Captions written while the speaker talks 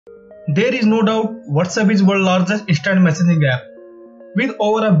There is no doubt WhatsApp is world's largest instant messaging app. With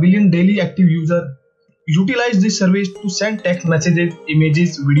over a billion daily active users, utilize this service to send text messages,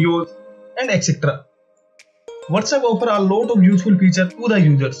 images, videos, and etc. WhatsApp offers a lot of useful features to the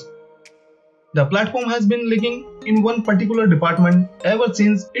users. The platform has been lacking in one particular department ever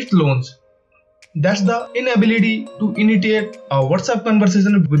since its launch. That's the inability to initiate a WhatsApp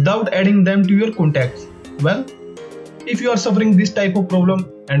conversation without adding them to your contacts. Well, if you are suffering this type of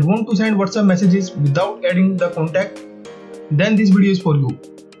problem and want to send WhatsApp messages without adding the contact, then this video is for you.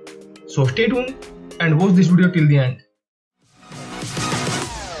 So stay tuned and watch this video till the end.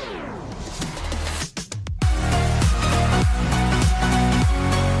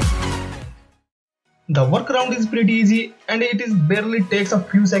 The workaround is pretty easy and it is barely takes a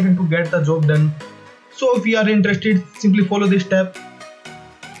few seconds to get the job done. So if you are interested, simply follow this step.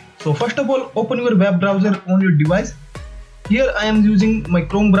 So first of all, open your web browser on your device. Here I am using my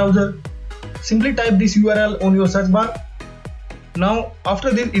Chrome browser. Simply type this URL on your search bar. Now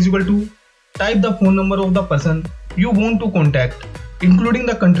after this is equal to type the phone number of the person you want to contact, including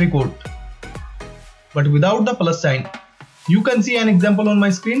the country code, but without the plus sign. You can see an example on my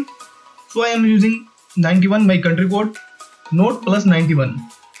screen. So I am using 91 my country code, not plus 91.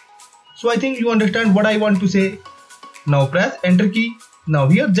 So I think you understand what I want to say. Now press enter key. Now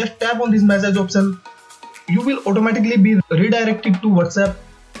here just tap on this message option. You will automatically be redirected to WhatsApp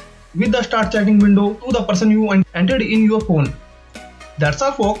with the start chatting window to the person you entered in your phone. That's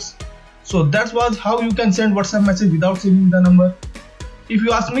all folks. So that was how you can send WhatsApp message without saving the number. If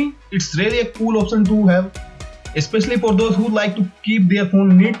you ask me, it's really a cool option to have, especially for those who like to keep their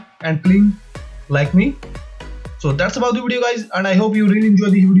phone neat and clean like me. So that's about the video guys, and I hope you really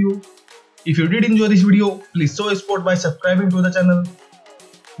enjoyed this video. If you did enjoy this video, please show support by subscribing to the channel.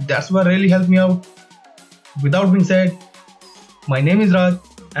 That's what really helped me out. Without being said, my name is Raj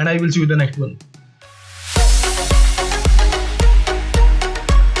and I will see you in the next one.